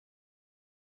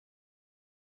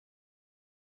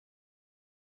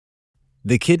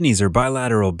The kidneys are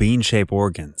bilateral bean-shaped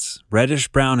organs,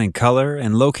 reddish-brown in color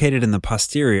and located in the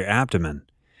posterior abdomen,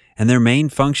 and their main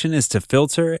function is to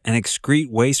filter and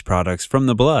excrete waste products from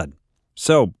the blood.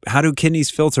 So, how do kidneys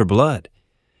filter blood?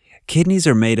 Kidneys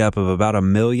are made up of about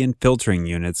 1 million filtering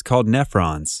units called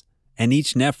nephrons, and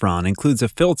each nephron includes a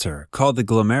filter called the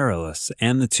glomerulus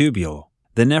and the tubule.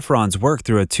 The nephrons work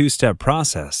through a two-step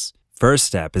process. First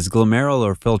step is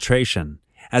glomerular filtration.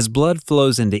 As blood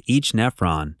flows into each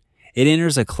nephron, it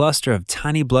enters a cluster of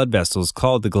tiny blood vessels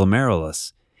called the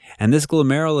glomerulus, and this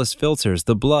glomerulus filters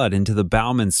the blood into the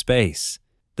Bowman space.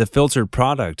 The filtered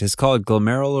product is called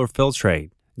glomerular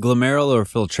filtrate. Glomerular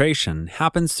filtration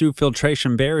happens through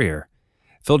filtration barrier.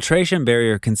 Filtration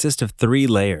barrier consists of 3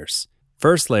 layers.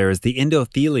 First layer is the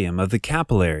endothelium of the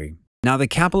capillary. Now, the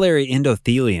capillary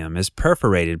endothelium is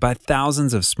perforated by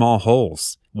thousands of small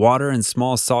holes. Water and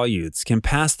small solutes can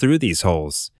pass through these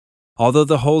holes. Although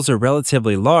the holes are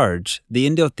relatively large, the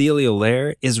endothelial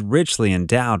layer is richly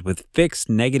endowed with fixed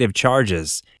negative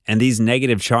charges, and these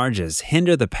negative charges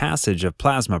hinder the passage of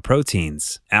plasma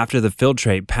proteins. After the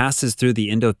filtrate passes through the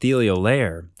endothelial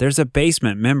layer, there's a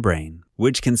basement membrane,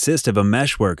 which consists of a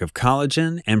meshwork of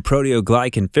collagen and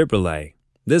proteoglycan fibrillae.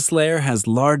 This layer has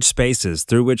large spaces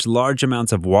through which large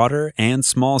amounts of water and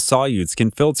small solutes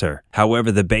can filter.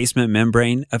 However, the basement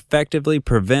membrane effectively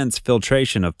prevents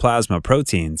filtration of plasma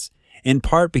proteins, in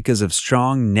part because of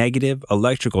strong negative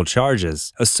electrical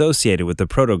charges associated with the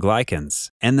protoglycans.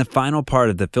 And the final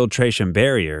part of the filtration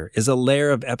barrier is a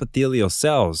layer of epithelial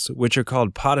cells, which are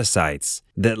called podocytes,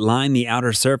 that line the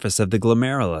outer surface of the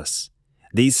glomerulus.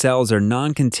 These cells are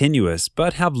non-continuous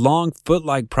but have long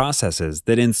foot-like processes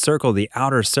that encircle the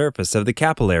outer surface of the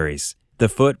capillaries. The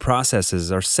foot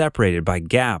processes are separated by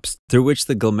gaps through which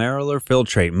the glomerular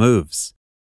filtrate moves.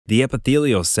 The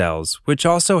epithelial cells, which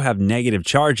also have negative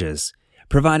charges,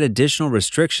 provide additional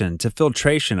restriction to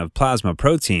filtration of plasma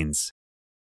proteins.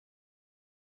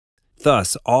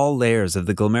 Thus, all layers of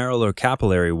the glomerular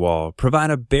capillary wall provide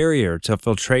a barrier to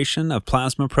filtration of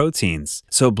plasma proteins,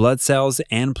 so blood cells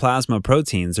and plasma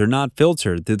proteins are not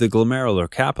filtered through the glomerular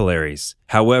capillaries.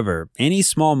 However, any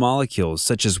small molecules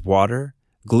such as water,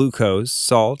 glucose,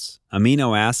 salts,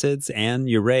 amino acids, and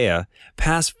urea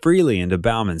pass freely into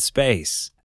Bowman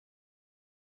space.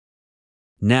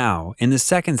 Now, in the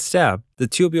second step, the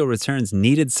tubule returns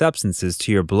needed substances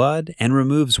to your blood and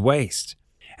removes waste.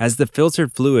 As the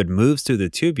filtered fluid moves through the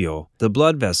tubule, the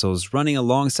blood vessels running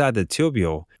alongside the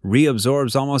tubule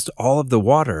reabsorbs almost all of the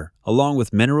water, along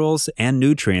with minerals and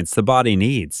nutrients the body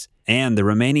needs, and the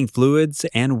remaining fluids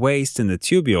and waste in the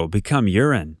tubule become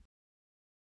urine.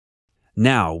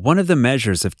 Now, one of the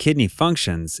measures of kidney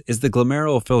functions is the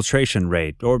glomerular filtration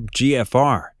rate, or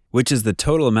GFR, which is the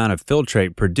total amount of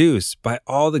filtrate produced by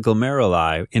all the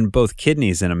glomeruli in both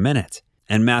kidneys in a minute.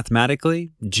 And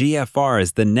mathematically, GFR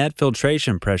is the net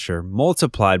filtration pressure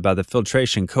multiplied by the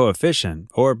filtration coefficient,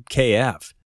 or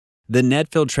Kf. The net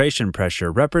filtration pressure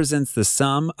represents the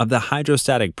sum of the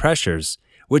hydrostatic pressures,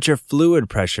 which are fluid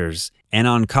pressures, and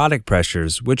oncotic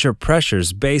pressures, which are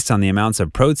pressures based on the amounts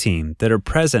of protein that are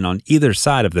present on either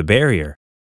side of the barrier.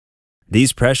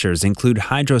 These pressures include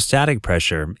hydrostatic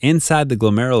pressure inside the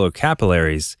glomerular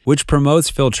capillaries, which promotes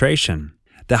filtration,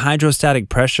 the hydrostatic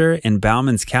pressure in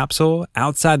Bowman's capsule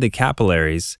outside the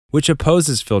capillaries, which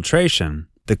opposes filtration,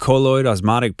 the colloid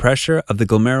osmotic pressure of the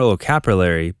glomerular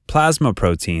capillary plasma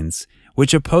proteins,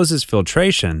 which opposes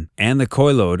filtration, and the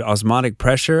colloid osmotic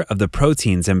pressure of the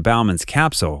proteins in Bowman's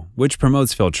capsule, which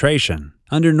promotes filtration.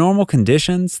 Under normal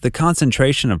conditions, the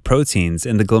concentration of proteins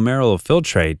in the glomerular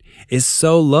filtrate is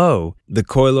so low, the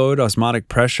colloid osmotic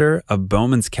pressure of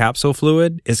Bowman's capsule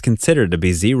fluid is considered to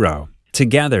be 0.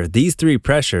 Together, these 3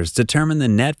 pressures determine the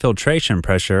net filtration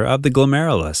pressure of the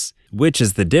glomerulus, which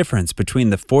is the difference between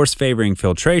the force-favoring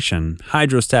filtration,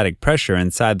 hydrostatic pressure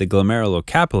inside the glomerular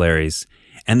capillaries,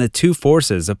 and the 2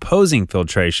 forces opposing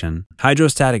filtration,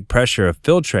 hydrostatic pressure of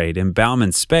filtrate in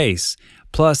Bowman space,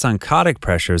 plus oncotic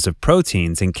pressures of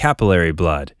proteins in capillary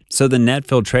blood. So the net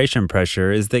filtration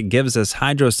pressure is that gives us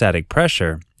hydrostatic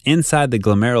pressure inside the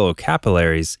glomerular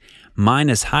capillaries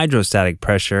minus hydrostatic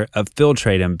pressure of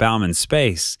filtrate in Bowman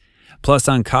space, plus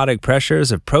oncotic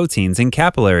pressures of proteins in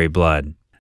capillary blood.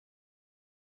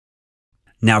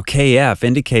 Now, Kf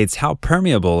indicates how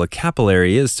permeable a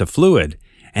capillary is to fluid,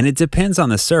 and it depends on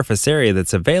the surface area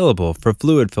that's available for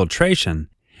fluid filtration,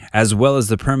 as well as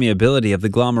the permeability of the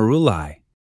glomeruli.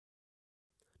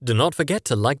 Do not forget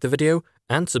to like the video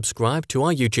and subscribe to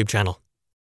our YouTube channel.